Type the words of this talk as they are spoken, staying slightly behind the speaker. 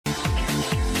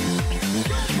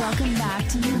Welcome back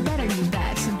to You Better You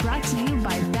Bet, brought to you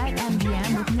by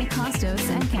BetMGM with Nick Costos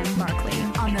and Ken Barkley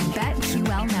on the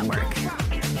BetQL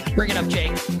network. Bring it up,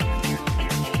 Jake.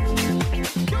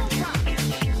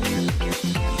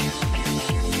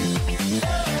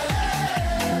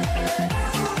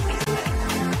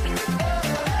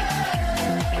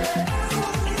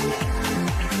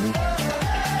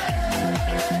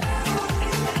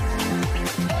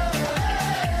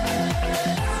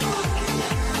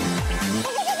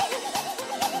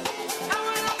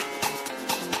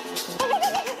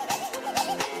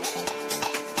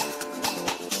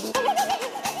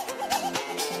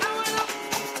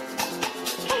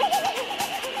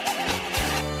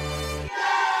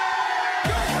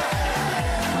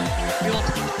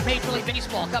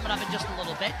 Coming up in just a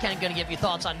little bit. Ken going to give you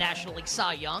thoughts on National League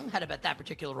Cy Young, how to bet that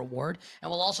particular award.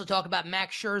 And we'll also talk about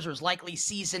Max Scherzer's likely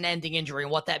season-ending injury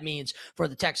and what that means for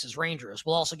the Texas Rangers.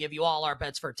 We'll also give you all our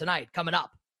bets for tonight coming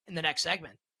up in the next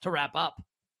segment to wrap up,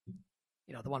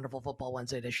 the wonderful Football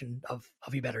Wednesday edition of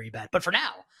You Better You Bet. But for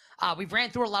now, we've ran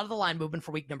through a lot of the line movement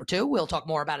for week number 2. We'll talk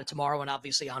more about it tomorrow and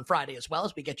obviously on Friday as well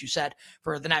as we get you set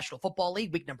for the National Football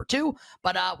League week number 2.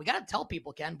 But we got to tell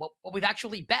people, Ken, what we've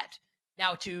actually bet.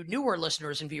 Now, to newer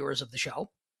listeners and viewers of the show,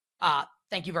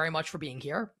 thank you very much for being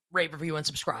here. Rate, review, and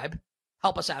subscribe.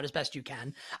 Help us out as best you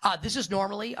can. This is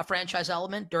normally a franchise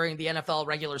element during the NFL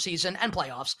regular season and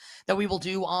playoffs that we will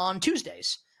do on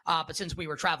Tuesdays. But since we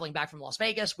were traveling back from Las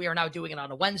Vegas, we are now doing it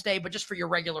on a Wednesday. But just for your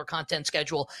regular content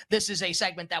schedule, this is a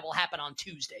segment that will happen on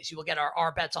Tuesdays. You will get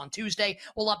our bets on Tuesday.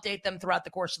 We'll update them throughout the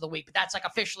course of the week. But that's like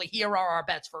officially, here are our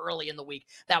bets for early in the week.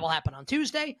 That will happen on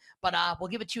Tuesday. But we'll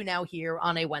give it to you now here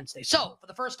on a Wednesday. So for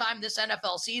the first time this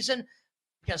NFL season,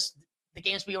 because the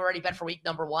games we already bet for week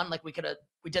number 1, like we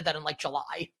did that in like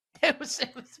July. It was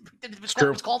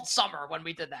called summer when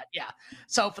we did that. Yeah.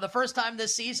 So for the first time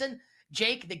this season,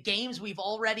 Jake, the games we've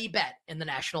already bet in the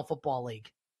National Football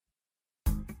League.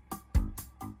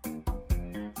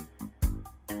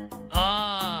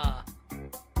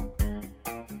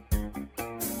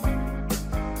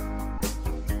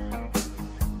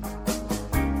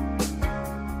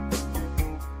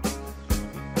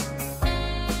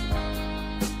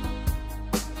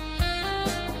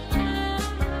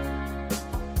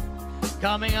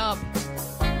 Coming up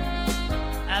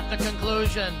at the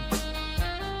conclusion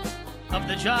of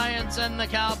the Giants and the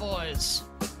Cowboys.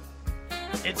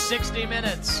 It's 60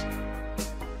 minutes,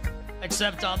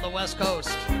 except on the West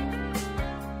Coast.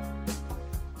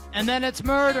 And then it's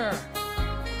murder.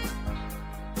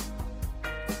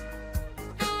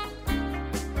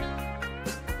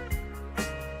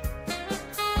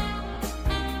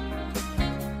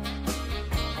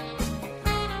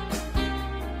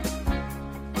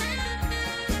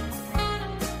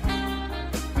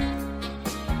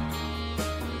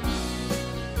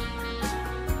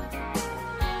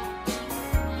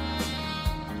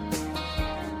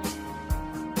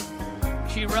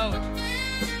 She Wrote,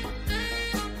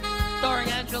 starring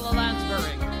Angela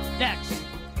Lansbury, next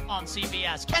on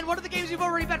CBS. Ken, what are the games you've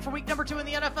already bet for week number 2 in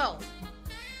the NFL?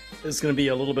 It's going to be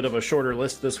a little bit of a shorter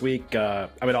list this week.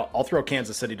 I'll throw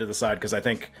Kansas City to the side because I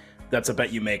think that's a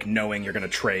bet you make knowing you're going to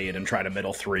trade and try to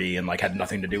middle 3 and had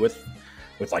nothing to do with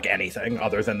anything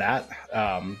other than that.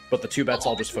 But the 2 bets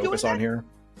I'll just focus on here.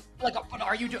 But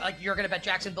are you you're going to bet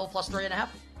Jacksonville plus 3.5?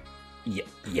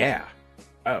 Yeah.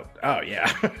 Oh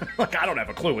yeah. I don't have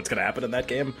a clue what's going to happen in that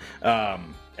game.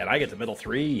 And I get to middle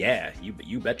 3. Yeah,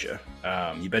 you betcha.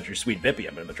 You bet your sweet bippy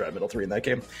I'm going to try middle 3 in that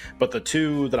game. But the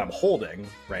 2 that I'm holding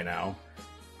right now,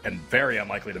 and very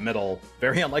unlikely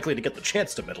to get the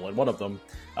chance to middle in one of them,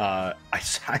 I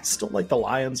still like the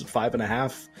Lions at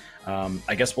 5.5.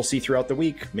 I guess we'll see throughout the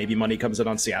week. Maybe money comes in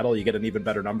on Seattle. You get an even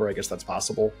better number. I guess that's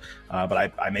possible.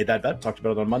 But I made that bet, talked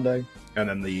about it on Monday. And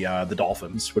then the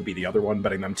Dolphins would be the other one,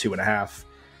 betting them 2.5.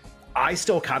 I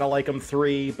still kind of like them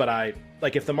 3, but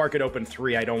if the market opened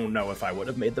 3, I don't know if I would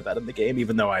have made the bet in the game,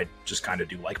 even though I just kind of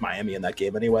do like Miami in that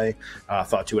game anyway.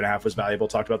 Thought 2.5 was valuable,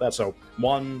 talked about that. So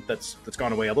one that's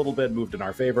gone away a little bit, moved in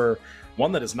our favor.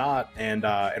 One that is not, and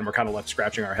we're kind of left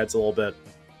scratching our heads a little bit.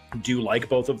 Do like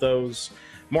both of those.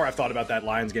 More I've thought about that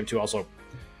Lions game too. Also,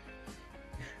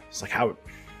 it's like how.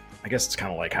 I guess it's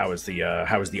kind of like how is the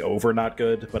over not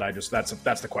good? But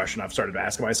that's the question I've started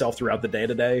asking myself throughout the day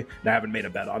today. And I haven't made a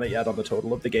bet on it yet on the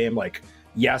total of the game.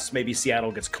 Yes, maybe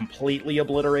Seattle gets completely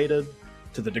obliterated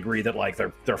to the degree that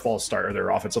their false start or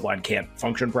their offensive line can't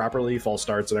function properly, false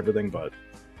starts and everything. But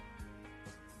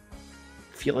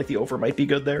I feel like the over might be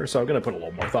good there, so I'm gonna put a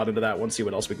little more thought into that one. See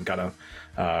what else we can kind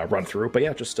of run through. But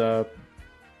yeah, just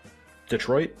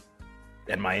Detroit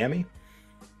and Miami.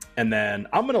 And then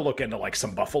I'm going to look into like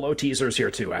some Buffalo teasers here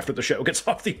too after the show gets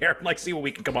off the air and like see what we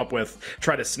can come up with.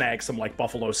 Try to snag some like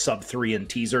Buffalo sub 3 in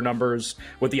teaser numbers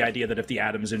with the idea that if the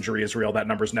Adams injury is real, that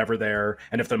number's never there.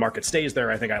 And if the market stays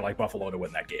there, I think I like Buffalo to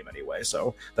win that game anyway.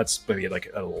 So that's maybe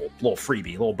like a little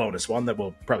freebie, a little bonus one that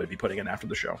we'll probably be putting in after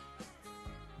the show.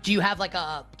 Do you have like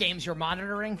games you're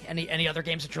monitoring? Any other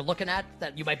games that you're looking at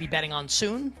that you might be betting on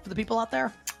soon for the people out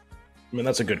there? I mean,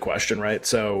 that's a good question, right?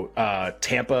 So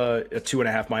Tampa at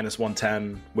 2.5 minus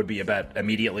 110 would be a bet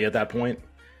immediately at that point,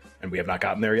 and we have not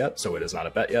gotten there yet, so it is not a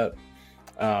bet yet.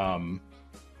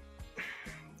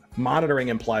 Monitoring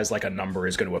implies like a number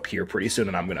is going to appear pretty soon,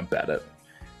 and I'm going to bet it.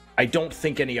 I don't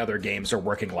think any other games are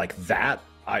working like that.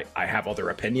 I have other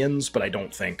opinions, but I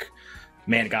don't think,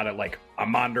 man, got it. Like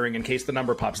I'm monitoring in case the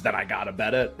number pops, then I gotta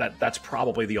bet it. That's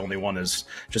probably the only one is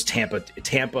just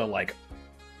Tampa. Like.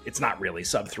 It's not really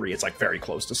sub 3. It's like very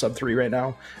close to sub 3 right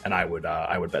now, and I would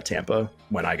bet Tampa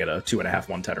when I get a 2.5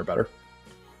 110 or better.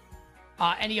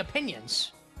 Any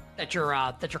opinions that you're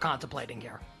contemplating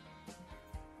here?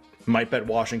 Might bet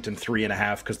Washington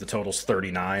 3.5 because the total's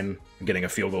 39. Getting a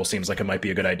field goal seems like it might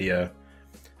be a good idea.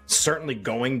 Certainly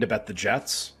going to bet the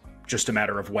Jets. Just a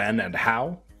matter of when and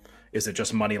how. Is it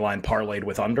just money line parlayed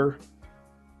with under?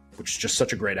 Which is just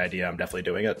such a great idea. I'm definitely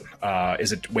doing it.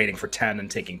 Is it waiting for 10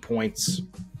 and taking points?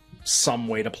 Some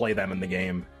way to play them in the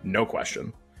game, no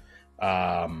question.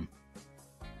 I mean,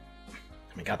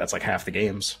 God, that's like half the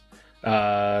games.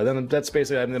 Then that's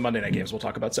basically the Monday night games we'll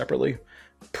talk about separately.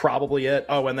 Probably it.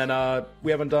 Oh, and then I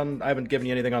haven't given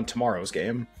you anything on tomorrow's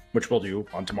game, which we'll do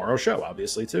on tomorrow's show,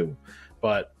 obviously, too.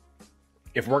 But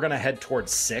if we're going to head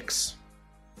towards 6,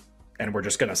 and we're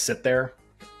just going to sit there,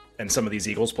 and some of these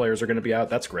Eagles players are going to be out,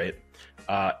 that's great.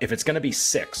 If it's going to be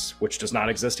 6, which does not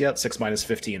exist yet, 6 minus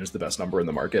 15 is the best number in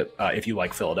the market. If you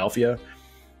like Philadelphia,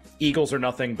 Eagles are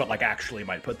nothing, but like actually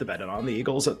might put the bet in on the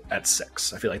Eagles at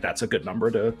 6. I feel like that's a good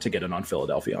number to get in on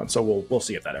Philadelphia on. So we'll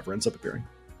see if that ever ends up appearing.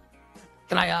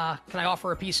 Can I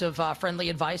offer a piece of friendly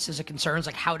advice as it concerns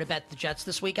like how to bet the Jets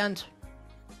this weekend?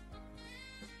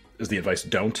 Is the advice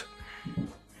don't?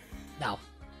 No.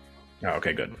 Oh,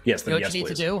 okay, good. Yes, then yes,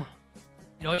 please. You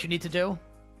know what you need to do?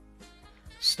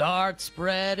 Start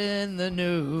spreading the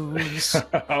news.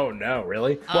 Oh, no,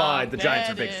 really? Well, the Giants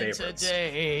are big favorites.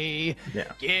 Today.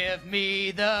 Yeah. Give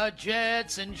me the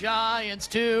Jets and Giants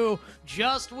to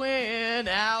just win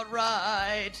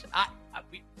outright.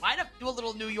 We might have to do a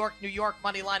little New York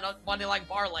money line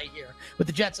parlay here with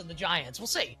the Jets and the Giants. We'll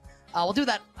see. We'll do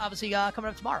that, obviously, coming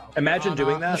up tomorrow. Imagine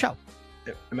doing that. The show.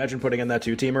 Imagine putting in that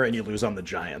 2-teamer and you lose on the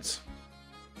Giants.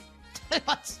 I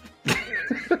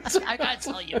gotta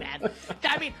tell you, man.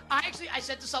 I mean, I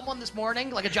said to someone this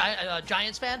morning, like a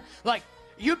Giants fan, like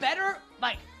you better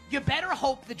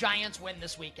hope the Giants win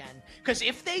this weekend, because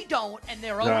if they don't and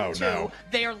they're 0-2,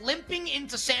 they are limping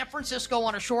into San Francisco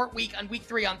on a short week on week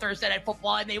 3 on Thursday Night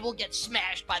Football, and they will get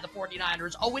smashed by the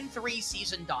 49ers. 0-3,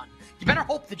 season done. You better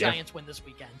hope the Giants win this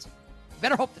weekend. You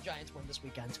better hope the Giants win this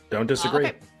weekend. Don't disagree.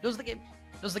 Okay, those are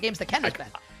the games that Ken has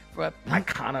bet.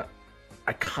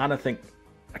 I kind of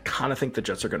think the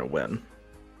Jets are going to win.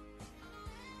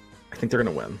 I think they're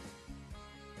going to win.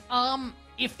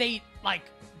 If they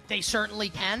certainly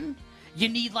can. You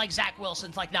need Zach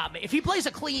Wilson's if he plays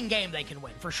a clean game, they can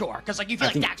win for sure. Because you feel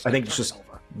Dak's I think it's just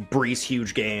over. Brees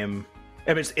huge game.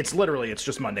 I mean, it's literally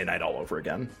just Monday night all over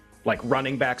again.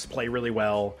 Running backs play really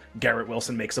well. Garrett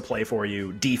Wilson makes a play for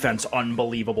you. Defense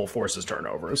unbelievable, forces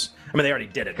turnovers. I mean, they already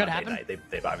did it Monday night.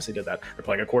 They've obviously did that. They're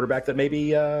playing a quarterback that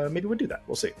maybe would do that.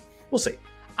 We'll see.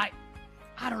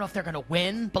 I don't know if they're going to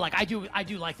win, but I do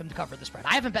like them to cover the spread.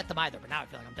 I haven't bet them either, but now I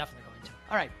feel like I'm definitely going to.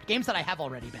 All right, games that I have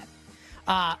already bet.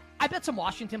 I bet some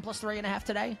Washington plus 3.5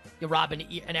 today. Rob and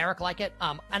Eric like it.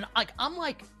 And I'm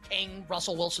like King.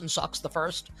 Russell Wilson sucks the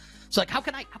first. So how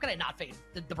can I not fade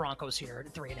the Broncos here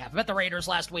at 3.5? I bet the Raiders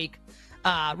last week.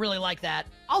 Really like that.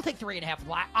 I'll take 3.5.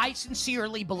 I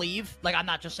sincerely believe, I'm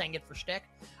not just saying it for shtick,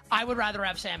 I would rather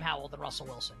have Sam Howell than Russell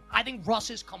Wilson. I think Russ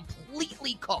is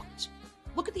completely cooked.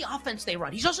 Look at the offense they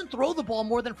run. He doesn't throw the ball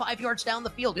more than 5 yards down the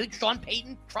field. You think Sean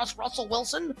Payton trusts Russell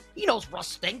Wilson? He knows Russ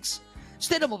stinks.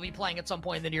 Stidham will be playing at some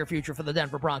point in the near future for the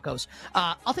Denver Broncos.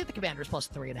 I'll take the Commanders plus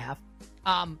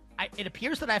 3.5. It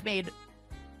appears that I've made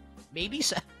maybe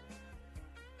several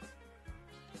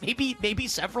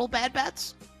bad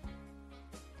bets.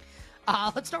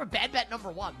 Let's start with bad bet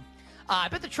number 1. I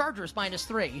bet the Chargers minus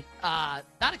 3.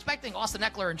 Not expecting Austin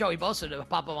Eckler and Joey Bosa to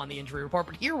pop up on the injury report,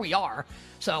 but here we are.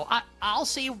 So I'll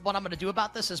see what I'm going to do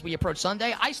about this as we approach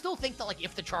Sunday. I still think that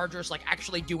if the Chargers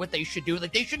actually do what they should do,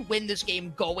 they should win this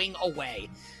game going away.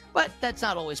 But that's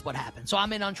not always what happens. So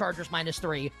I'm in on Chargers minus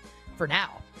 3 for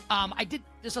now.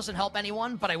 This doesn't help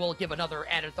anyone, but I will give another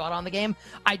added thought on the game.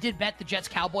 I did bet the Jets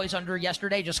Cowboys under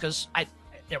yesterday just because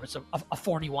there was a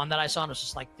 41 that I saw, and it's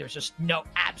just like, there's just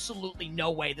absolutely no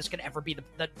way this could ever be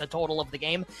the total of the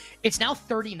game. It's now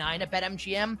 39 at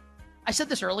BetMGM. I said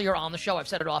this earlier on the show. I've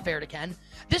said it off air to Ken.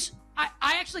 I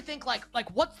actually think like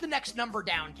what's the next number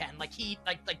down, Ken? Like key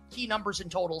numbers and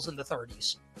totals in the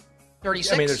 30s.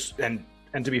 36. I mean,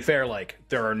 and to be fair, like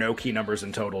there are no key numbers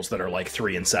and totals that are like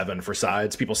 3 and 7 for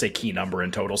sides. People say key number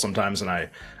and total sometimes, and I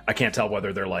can't tell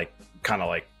whether they're like kind of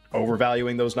like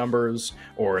overvaluing those numbers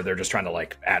or they're just trying to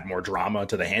like add more drama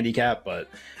to the handicap. But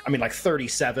I mean, like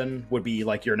 37 would be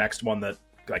like your next one that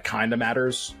like kind of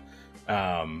matters.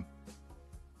 Do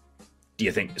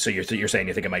you think so? You're saying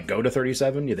you think it might go to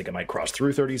 37? You think it might cross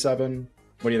through 37?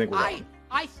 What do you think?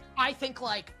 I think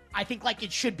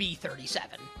it should be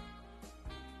 37.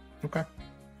 Okay.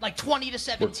 Like 20 to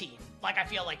 17. Like I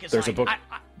feel like it's there's like, a book.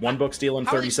 One book's dealing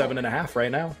 37 and a half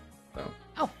right now. So.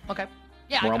 Oh, okay.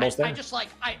 Yeah, We're almost there. I just like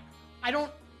I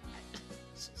don't.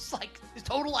 It's like the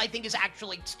total I think is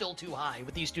actually still too high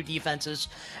with these two defenses,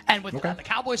 and with the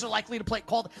Cowboys are likely to play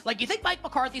called. Like, you think Mike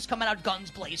McCarthy's coming out guns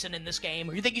blazing in this game,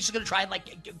 or you think he's just going to try and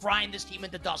like grind this team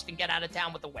into dust and get out of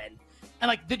town with a win? And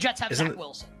like the Jets have Zach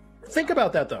Wilson. Think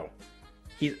about that though.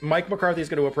 Mike McCarthy's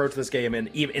going to approach this game in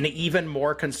an even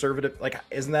more conservative. Like,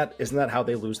 isn't that how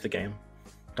they lose the game?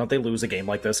 Don't they lose a game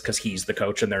like this because he's the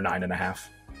coach and they're 9.5?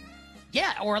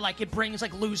 Yeah, or like it brings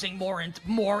like losing more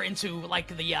into like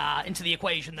the into the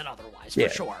equation than otherwise, for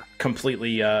sure.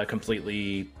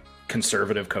 Completely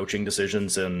conservative coaching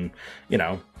decisions and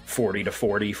 40 to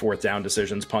 40 fourth down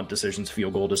decisions, punt decisions,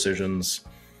 field goal decisions.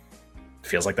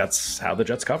 Feels like that's how the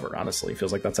Jets cover. Honestly,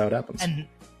 feels like that's how it happens.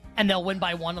 And they'll win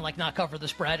by one and like not cover the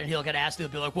spread, and he'll get asked. He'll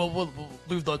be like, "Well, we'll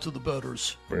leave that to the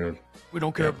bettors. We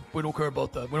don't care. Yeah. We don't care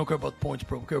about that. We don't care about the points,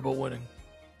 bro. We care about winning."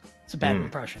 It's a bad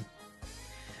impression.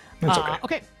 That's okay.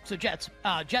 Okay, so Jets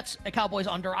Cowboys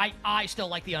under. I still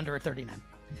like the under at 39.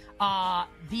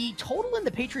 The total in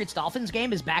the Patriots-Dolphins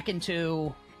game is back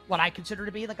into what I consider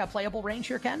to be like a playable range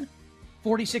here, Ken.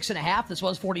 46.5. This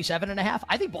was 47.5.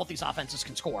 I think both these offenses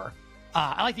can score.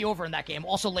 I like the over in that game.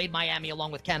 Also laid Miami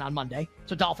along with Ken on Monday.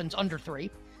 So Dolphins under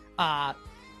 3. I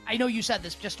know you said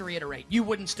this, just to reiterate. You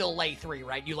wouldn't still lay 3,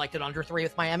 right? You liked it under 3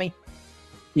 with Miami?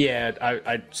 Yeah,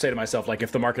 I'd say to myself, like,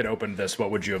 if the market opened this, what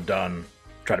would you have done?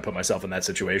 Try to put myself in that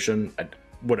situation. I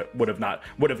would have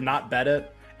not bet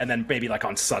it, and then maybe like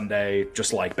on Sunday,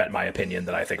 just like bet my opinion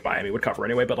that I think Miami would cover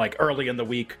anyway. But like early in the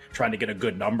week, trying to get a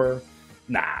good number.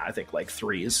 Nah, I think like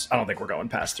 3s. I don't think we're going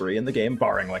past 3 in the game,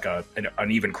 barring like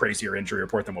an even crazier injury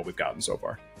report than what we've gotten so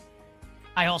far.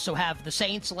 I also have the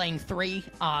Saints laying 3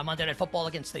 Monday Night Football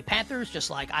against the Panthers.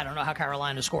 Just like, I don't know how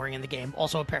Carolina's scoring in the game.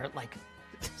 Also apparent, like,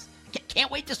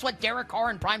 can't wait to sweat Derek Carr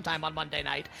in primetime on Monday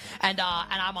night. And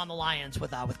I'm on the Lions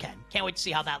with Ken. Can't wait to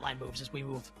see how that line moves as we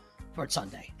move towards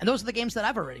Sunday. And those are the games that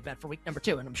I've already bet for week number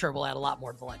 2, and I'm sure we'll add a lot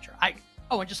more to the ledger.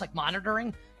 And just like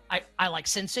monitoring, I like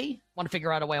Cincy. Want to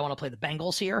figure out a way I want to play the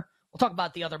Bengals here. We'll talk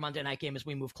about the other Monday night game as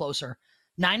we move closer.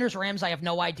 Niners, Rams, I have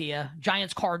no idea.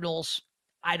 Giants, Cardinals,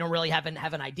 I don't really have an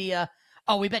idea.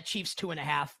 Oh, we bet Chiefs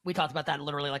 2.5. We talked about that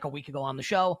literally like a week ago on the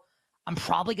show. I'm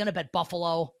probably going to bet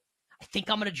Buffalo. I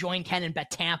think I'm going to join Ken and bet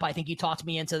Tampa. I think he talked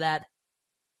me into that.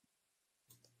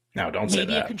 No, don't say that.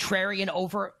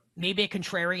 Maybe a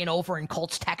contrarian over in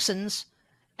Colts, Texans.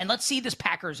 And let's see this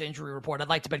Packers injury report. I'd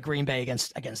like to bet Green Bay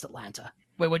against Atlanta.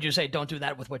 Wait, what'd you say? Don't do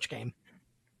that with which game?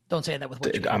 Don't say that with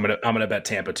which game. I'm gonna bet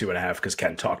Tampa 2.5 because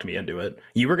Ken talked me into it.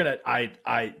 You were gonna. I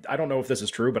don't know if this is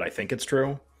true, but I think it's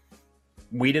true.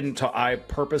 We didn't. I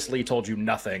purposely told you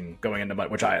nothing going into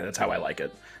that's how I like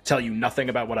it. Tell you nothing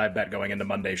about what I bet going into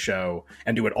Monday's show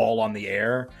and do it all on the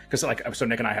air. Because so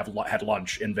Nick and I had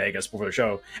lunch in Vegas before the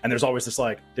show, and there's always this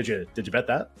like, did you bet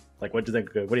that? Like, what do you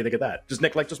think of that? Just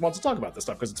Nick just wants to talk about this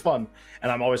stuff because it's fun, and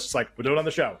I'm always just like, we'll do it on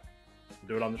the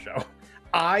show.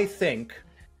 I think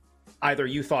either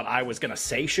you thought I was gonna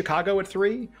say Chicago at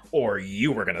 3, or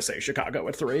you were gonna say Chicago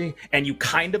at 3, and you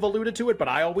kind of alluded to it, but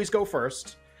I always go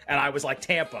first. And I was like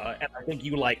Tampa, and I think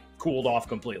you like cooled off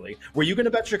completely. Were you going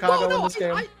to bet Chicago in this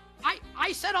game?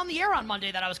 I said on the air on Monday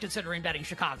that I was considering betting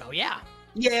Chicago. Yeah.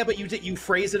 Yeah, but you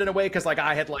phrased it in a way because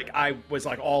I was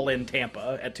all in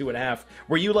Tampa at 2.5.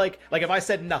 Were you like if I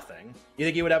said nothing, you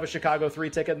think you would have a Chicago 3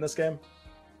 ticket in this game?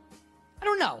 I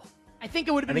don't know. I think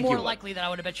it would have been more likely that I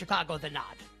would have bet Chicago than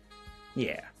not.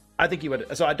 Yeah, I think you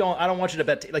would. So I don't want you to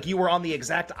bet you were on the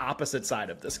exact opposite side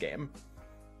of this game.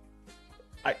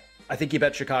 I think you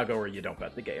bet Chicago or you don't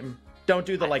bet the game. Don't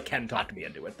do the Ken talked me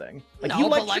into it thing. You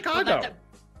like Chicago.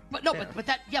 But no, but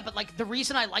that, yeah, but like the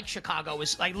reason I like Chicago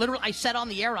is like literally I said on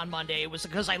the air on Monday, it was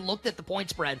because I looked at the point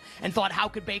spread and thought, how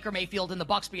could Baker Mayfield and the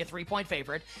Bucs be a 3-point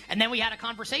favorite? And then we had a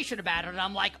conversation about it, and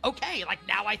I'm like, okay, like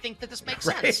now I think that this makes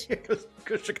sense. Because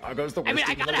Chicago's the worst. I mean,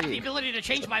 I team in gotta have league. the ability to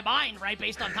change my mind, right,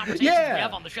 based on conversations we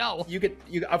have on the show.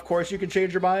 Of course, you can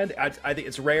change your mind. I think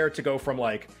it's rare to go from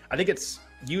like, I think it's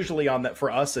usually on that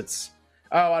for us. It's,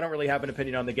 oh, I don't really have an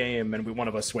opinion on the game, and one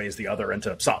of us sways the other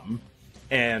into something.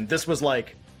 And this was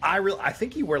like, I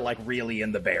think you were like really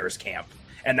in the Bears camp,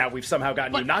 and now we've somehow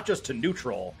gotten you not just to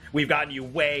neutral, we've gotten you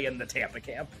way in the Tampa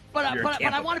camp. But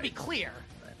I want to be clear.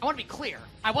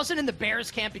 I wasn't in the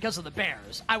Bears camp because of the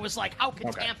Bears. I was like, how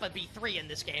could Tampa be 3 in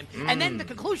this game? And then the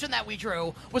conclusion that we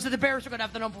drew was that the Bears are going to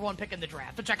have the number 1 pick in the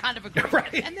draft, which I kind of agree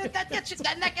with. And that gets you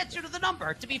to the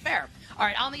number, to be fair. All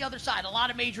right, on the other side, a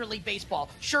lot of Major League Baseball.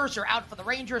 Scherzer out for the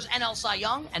Rangers, NL Cy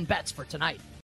Young, and bets for tonight.